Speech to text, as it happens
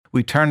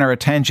we turn our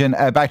attention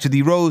back to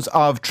the Rose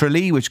of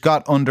Tralee, which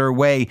got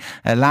underway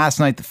last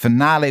night. The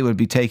finale will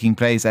be taking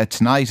place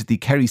tonight at the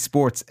Kerry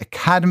Sports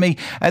Academy.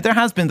 There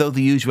has been, though,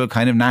 the usual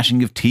kind of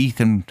gnashing of teeth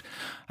and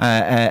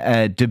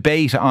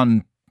debate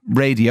on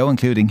radio,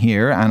 including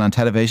here, and on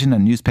television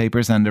and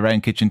newspapers and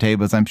around kitchen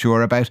tables, I'm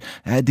sure, about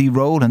the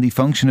role and the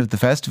function of the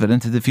festival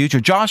into the future.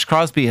 Josh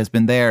Crosbie has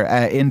been there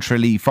in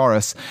Tralee for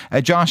us.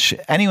 Josh,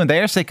 anyone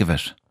there sick of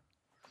it?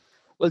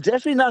 Well,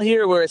 definitely not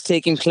here where it's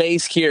taking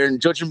place, Kieran,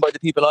 judging by the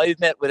people I've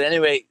met with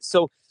anyway.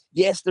 So,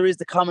 yes, there is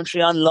the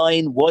commentary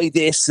online, why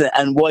this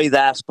and why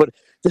that, but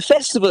the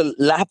festival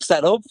laps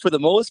that up for the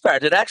most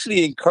part. It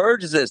actually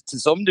encourages it to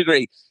some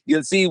degree.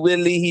 You'll see Will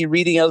Leahy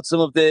reading out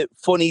some of the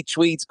funny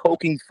tweets,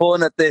 poking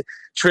fun at the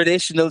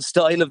traditional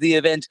style of the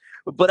event.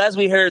 But as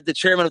we heard the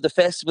chairman of the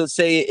festival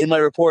say in my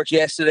report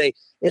yesterday,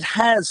 it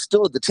has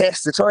stood the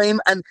test of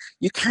time, and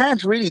you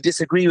can't really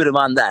disagree with him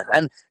on that.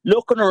 And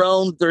looking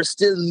around, there's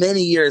still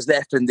many years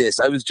left in this.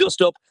 I was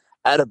just up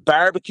at a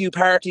barbecue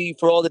party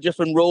for all the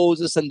different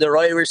roses and their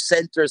Irish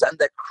centres, and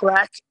the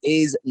crack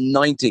is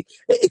 90.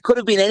 It could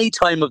have been any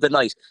time of the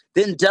night.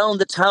 Then down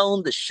the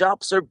town, the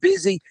shops are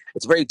busy.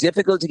 It's very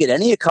difficult to get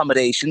any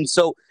accommodation.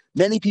 So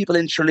many people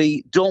in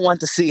Tralee don't want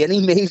to see any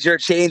major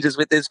changes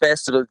with this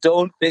festival.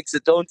 Don't fix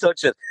it, don't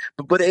touch it.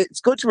 But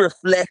it's good to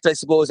reflect, I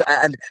suppose,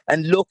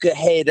 and look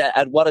ahead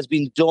at what has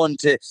been done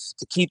to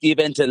keep the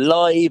event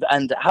alive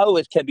and how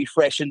it can be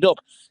freshened up.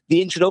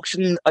 The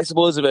introduction, I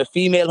suppose, of a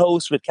female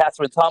host with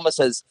Catherine Thomas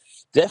has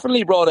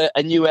definitely brought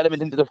a new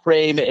element into the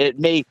frame. It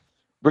may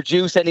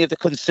reduce any of the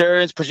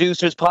concerns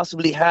producers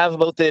possibly have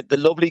about the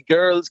lovely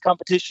girls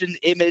competition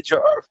image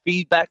or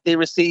feedback they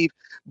receive.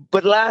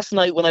 But last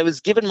night, when I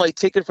was given my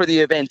ticket for the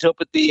event up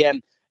at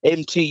the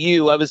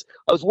MTU, I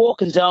was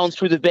walking down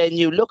through the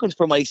venue looking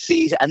for my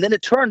seat, and then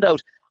it turned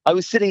out I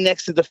was sitting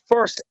next to the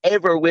first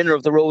ever winner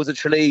of the Rose of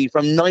Tralee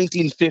from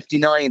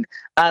 1959,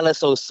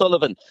 Alice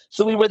O'Sullivan.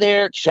 So we were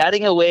there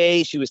chatting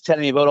away. She was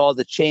telling me about all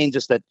the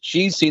changes that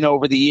she's seen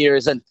over the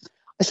years. And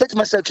I said to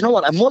myself, you know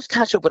what, I must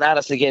catch up with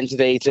Alice again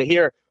today to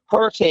hear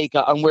her take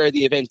on where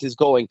the event is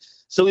going.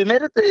 So we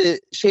met at the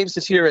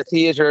Shames's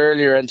Theatre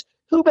earlier, and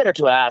who better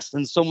to ask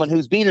than someone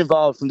who's been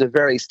involved from the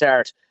very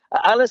start.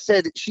 Alice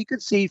said she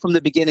could see from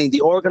the beginning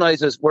the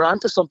organisers were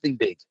onto something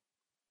big.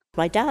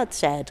 My dad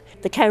said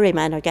the Kerry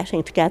men are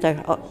getting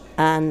together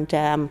and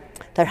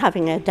they're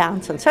having a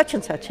dance on such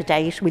and such a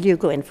date. Will you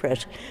go in for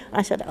it?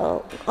 I said,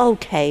 oh,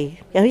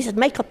 okay. And he said,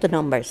 make up the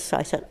numbers. So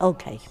I said,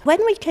 okay.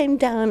 When we came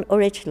down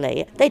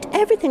originally, they'd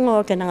everything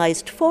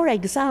organised. For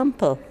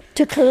example,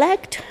 to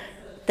collect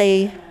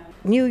the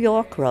New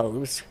York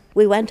Rose,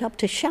 we went up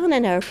to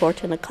Shannon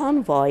Airport in a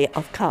convoy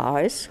of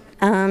cars,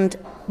 and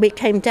we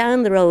came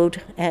down the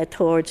road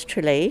towards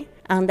Tralee.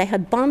 And they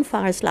had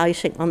bonfires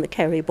lighting on the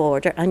Kerry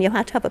border, and you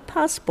had to have a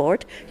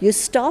passport. You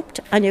stopped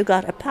and you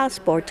got a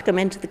passport to come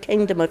into the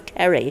Kingdom of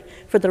Kerry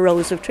for the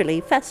Rose of Tralee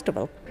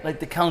Festival.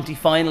 Like the county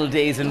final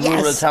days in yes,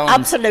 rural towns.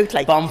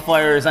 Absolutely.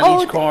 Bonfires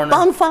on each corner.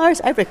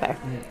 Bonfires everywhere.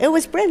 It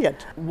was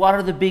brilliant. What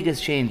are the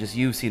biggest changes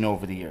you've seen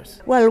over the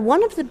years? Well,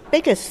 one of the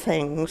biggest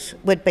things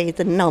would be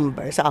the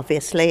numbers,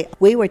 obviously.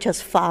 We were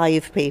just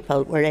 5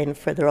 people were in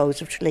for the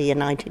Rose of Tralee in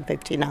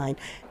 1959.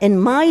 In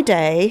my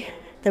day,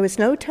 there was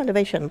no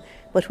television,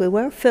 but we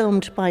were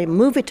filmed by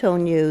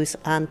Movietone News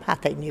and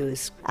Pathé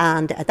News.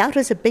 And that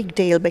was a big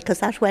deal because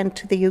that went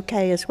to the UK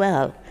as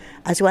well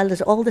as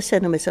all the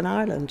cinemas in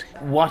Ireland.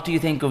 What do you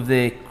think of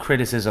the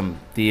criticism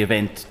the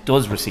event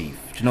does receive?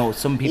 Do you know,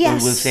 some people will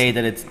say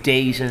that it's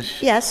dated,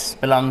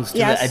 belongs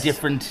to a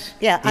different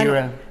era.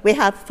 And we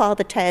have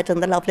Father Ted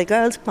and the Lovely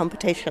Girls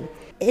competition.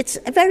 It's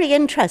a very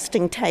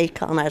interesting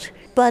take on it.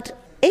 But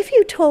if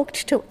you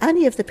talked to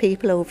any of the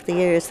people over the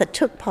years that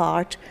took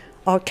part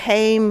or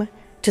came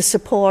to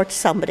support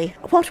somebody,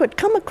 what would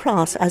come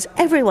across as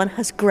everyone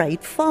has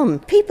great fun.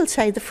 People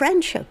say the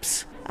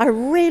friendships are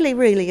really,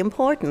 really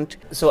important.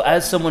 So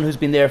as someone who's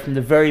been there from the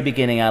very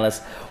beginning,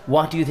 Alice,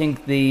 what do you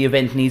think the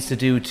event needs to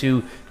do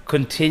to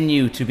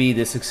continue to be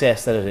the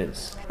success that it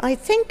is? I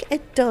think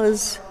it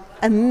does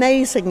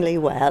amazingly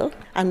well,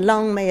 and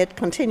long may it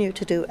continue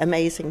to do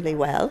amazingly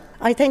well.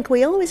 I think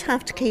we always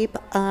have to keep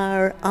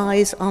our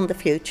eyes on the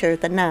future,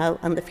 the now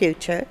and the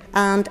future,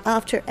 and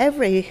after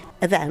every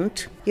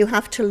event you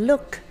have to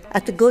look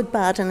at the good,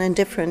 bad and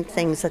indifferent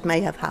things that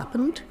may have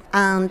happened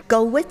and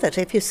go with it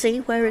if you see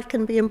where it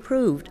can be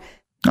improved.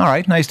 All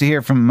right, nice to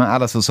hear from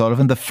Alice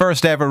O'Sullivan, the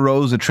first ever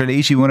Rose of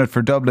Tralee. She won it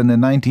for Dublin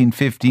in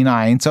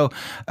 1959. So,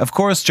 of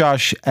course,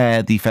 Josh,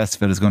 the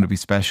festival is going to be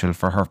special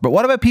for her. But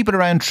what about people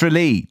around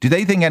Tralee? Do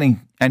they think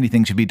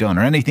anything should be done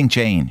or anything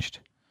changed?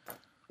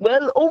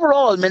 Well,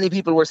 overall, many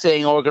people were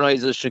saying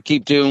organisers should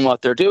keep doing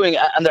what they're doing,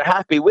 and they're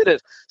happy with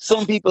it.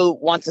 Some people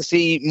want to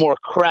see more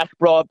crack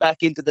brought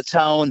back into the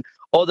town.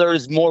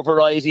 Others, more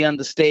variety on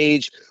the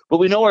stage. But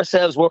we know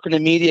ourselves working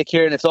in media,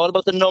 Kieran, it's all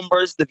about the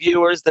numbers, the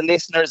viewers, the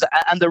listeners,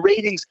 and the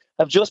ratings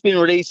have just been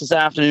released this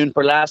afternoon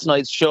for last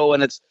night's show,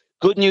 and it's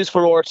good news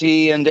for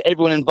RTÉ and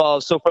everyone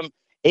involved. So from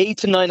 8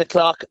 to 9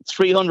 o'clock,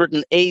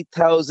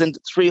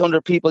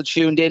 308,300 people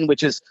tuned in,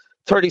 which is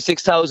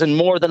 36,000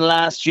 more than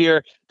last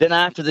year. Then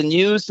after the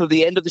news, till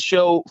the end of the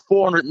show,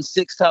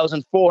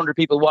 406,400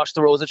 people watched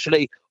the Rose of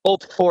Tralee,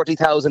 up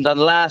 40,000 on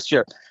last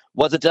year.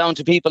 Was it down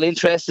to people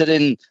interested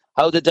in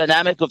how the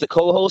dynamic of the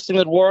co-hosting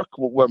would work?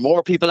 Were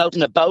more people out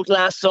and about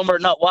last summer,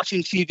 not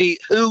watching TV?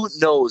 Who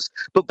knows?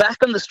 But back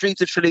on the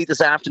streets of Tralee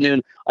this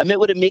afternoon, I met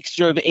with a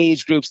mixture of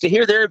age groups to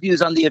hear their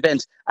views on the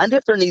event and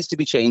if there needs to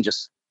be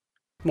changes.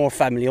 More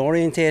family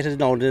orientated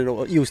now than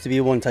it used to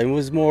be one time. It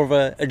was more of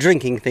a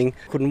drinking thing.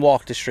 Couldn't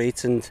walk the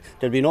streets and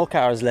there'd be no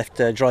cars left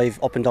to drive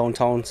up and down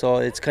town. So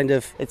it's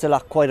a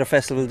lot quieter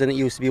festival than it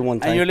used to be one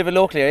time. And you live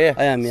locally, are you?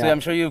 I am, yeah. So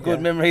I'm sure you have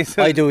good memories.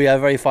 I do, yeah,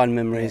 very fond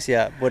memories,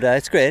 yeah. But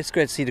it's great. It's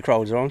great to see the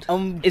crowds around.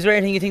 Is there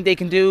anything you think they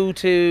can do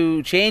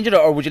to change it,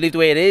 or would you leave the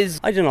way it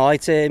is? I don't know.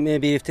 I'd say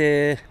maybe if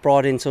they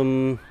brought in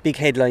some big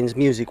headlines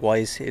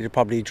music-wise, it'd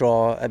probably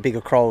draw a bigger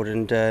crowd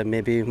and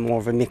maybe more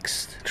of a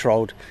mixed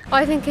crowd.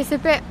 I think it's a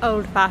bit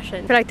old-fashioned.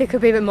 I feel like they could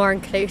be a bit more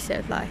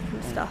inclusive, like,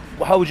 and stuff.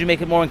 How would you make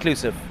it more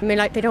inclusive? I mean,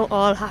 like, they don't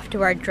all have to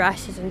wear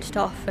dresses and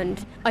stuff,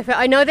 and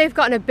I know they've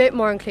gotten a bit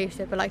more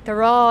inclusive, but like,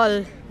 they're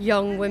all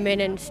young women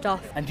and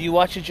stuff. And do you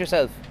watch it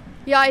yourself?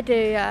 Yeah, I do,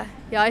 yeah.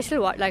 Yeah, I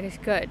still watch, like, it's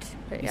good.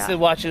 But, you yeah. still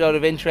watch it out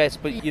of interest,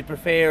 but you'd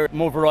prefer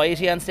more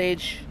variety on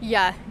stage?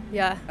 Yeah.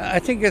 I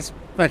think it's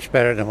much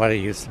better than what it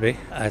used to be.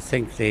 I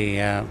think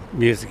the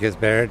music is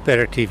better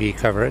TV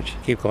coverage.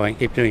 Keep going,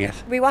 keep doing it.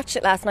 We watched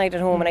it last night at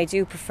home and I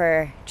do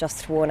prefer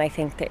just one. I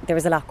think there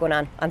was a lot going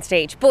on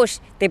stage, but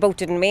they both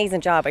did an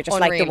amazing job. I just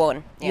like the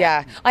one.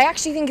 Yeah, I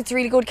actually think it's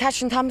really good.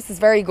 Catch and Thomas is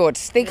very good.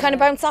 They kind of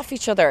bounce off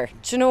each other,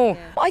 do you know?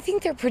 I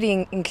think they're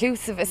pretty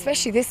inclusive,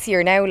 especially this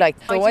year now. I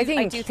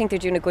do think they're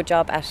doing a good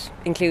job at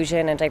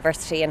inclusion and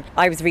diversity, and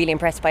I was really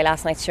impressed by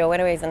last night's show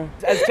anyways. And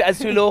as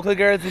two local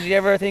girls, did you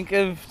ever think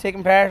of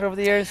taking part over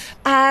the years?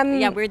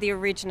 Yeah, we're the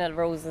original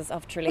Roses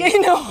of Tralee.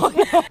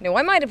 No,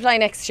 I might apply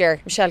next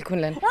year. Michelle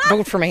Quinlan,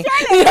 vote for me.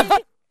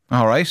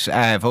 All right,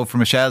 vote for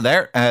Michelle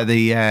there.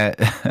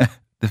 The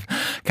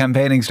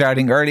campaigning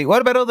starting early.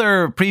 What about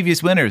other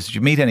previous winners? Did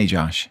you meet any,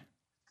 Josh?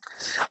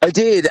 I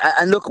did.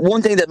 And look,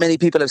 one thing that many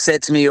people have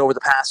said to me over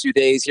the past few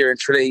days here in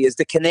Tralee is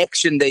the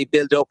connection they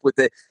build up with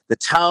the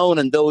town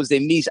and those they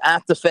meet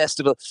at the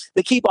festival.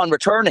 They keep on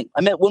returning.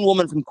 I met one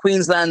woman from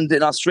Queensland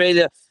in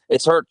Australia.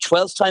 It's her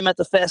 12th time at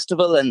the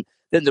festival, and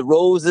then the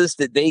Roses,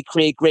 that they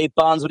create great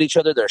bonds with each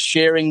other. They're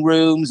sharing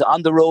rooms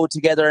on the road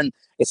together, and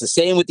it's the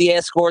same with the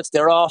escorts.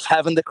 They're off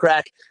having the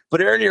crack.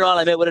 But earlier on,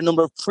 I met with a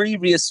number of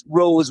previous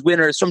Rose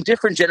winners from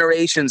different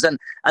generations, and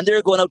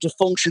they're going out to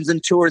functions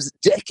and tours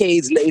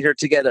decades later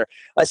together.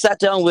 I sat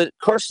down with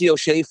Kirsty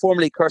O'Shea,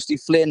 formerly Kirsty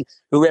Flynn,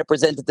 who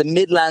represented the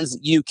Midlands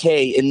UK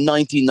in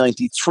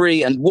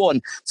 1993 and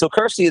won. So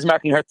Kirsty is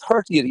marking her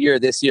 30th year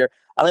this year.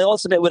 And I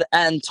also met with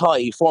Anne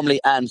Tighe,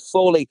 formerly Anne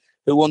Foley,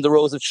 who won the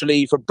Rose of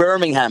Tralee for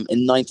Birmingham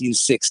in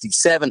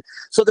 1967.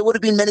 So there would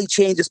have been many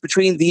changes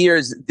between the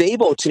years they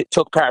both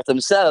took part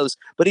themselves,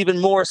 but even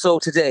more so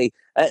today.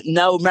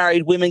 Now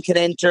married women can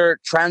enter,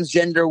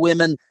 transgender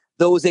women,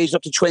 those aged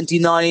up to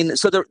 29.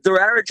 So there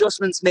are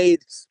adjustments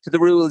made to the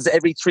rules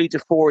every 3 to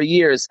 4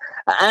 years.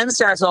 Anne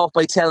starts off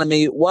by telling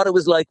me what it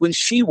was like when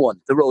she won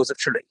the Rose of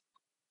Tralee.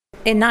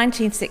 In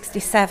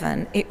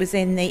 1967, it was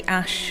in the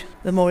Ash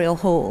Memorial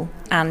Hall,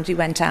 and we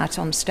went out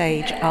on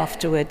stage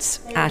afterwards,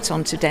 out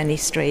onto Denny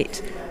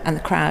Street, and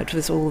the crowd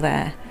was all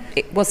there.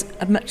 It was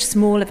a much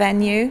smaller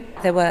venue.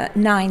 There were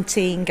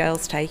 19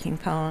 girls taking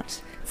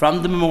part.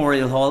 From the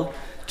Memorial Hall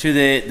to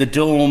the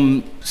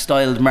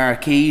dome-styled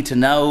marquee to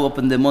now up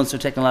in the Munster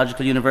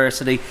Technological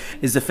University,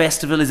 is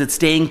it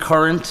staying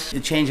current? The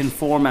change in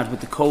format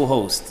with the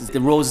co-hosts,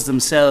 the Roses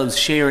themselves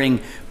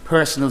sharing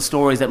personal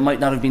stories that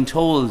might not have been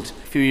told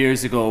a few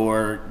years ago,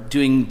 or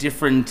doing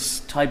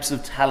different types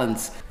of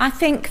talents. I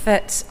think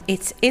that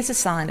it is a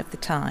sign of the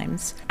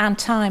times, and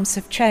times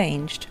have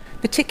changed,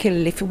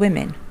 particularly for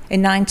women.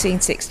 In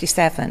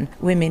 1967,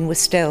 women were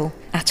still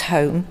at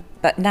home,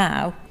 but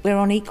now we're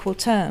on equal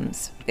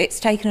terms. It's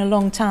taken a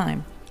long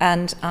time,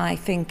 and I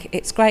think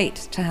it's great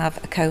to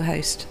have a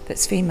co-host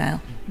that's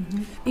female.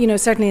 Mm-hmm. You know,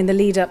 certainly in the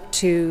lead up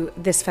to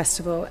this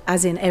festival,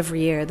 as in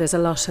every year, there's a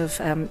lot of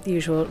the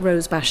usual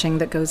rose bashing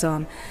that goes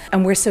on,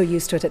 and we're so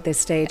used to it at this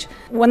stage.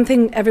 One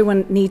thing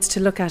everyone needs to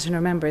look at and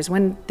remember is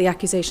when the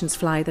accusations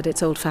fly that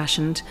it's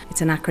old-fashioned, it's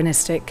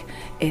anachronistic,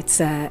 it's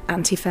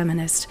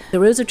anti-feminist. The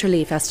Rose of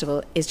Tralee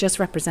Festival is just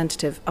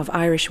representative of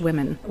Irish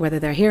women, whether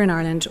they're here in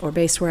Ireland or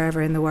based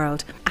wherever in the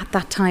world, at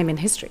that time in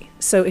history.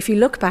 So if you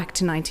look back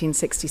to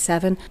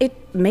 1967, it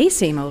may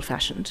seem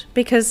old-fashioned,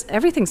 because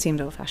everything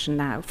seemed old-fashioned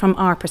now from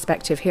our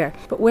perspective here.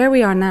 But where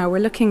we are now, we're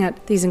looking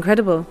at these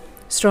incredible,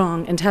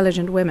 strong,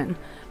 intelligent women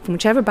from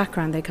whichever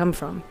background they come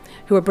from,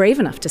 who are brave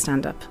enough to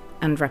stand up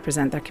and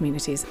represent their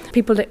communities.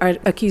 People are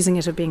accusing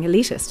it of being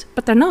elitist,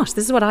 but they're not.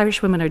 This is what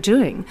Irish women are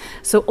doing.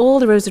 So all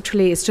the Rose of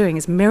Tralee is doing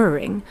is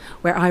mirroring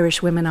where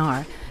Irish women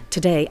are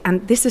today,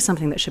 and this is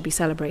something that should be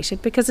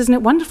celebrated, because isn't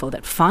it wonderful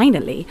that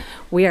finally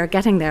we are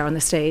getting there on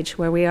the stage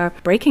where we are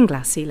breaking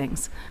glass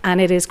ceilings,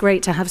 and it is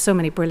great to have so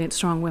many brilliant,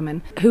 strong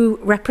women who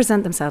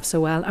represent themselves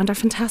so well and are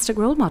fantastic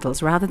role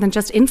models rather than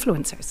just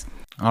influencers.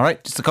 All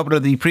right, just a couple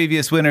of the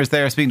previous winners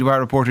there. Speaking to our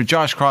reporter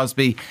Josh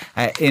Crosbie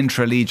in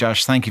Tralee.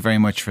 Josh, thank you very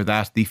much for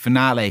that. The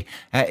finale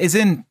is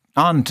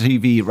on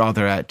TV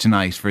rather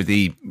tonight for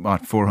the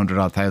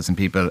 400,000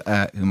 people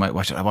who might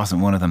watch it. I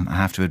wasn't one of them, I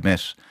have to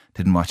admit.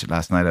 Didn't watch it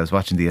last night. I was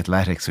watching the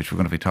Athletics, which we're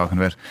going to be talking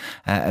about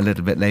a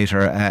little bit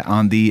later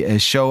on the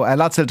show.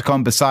 Lots still to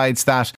come besides that.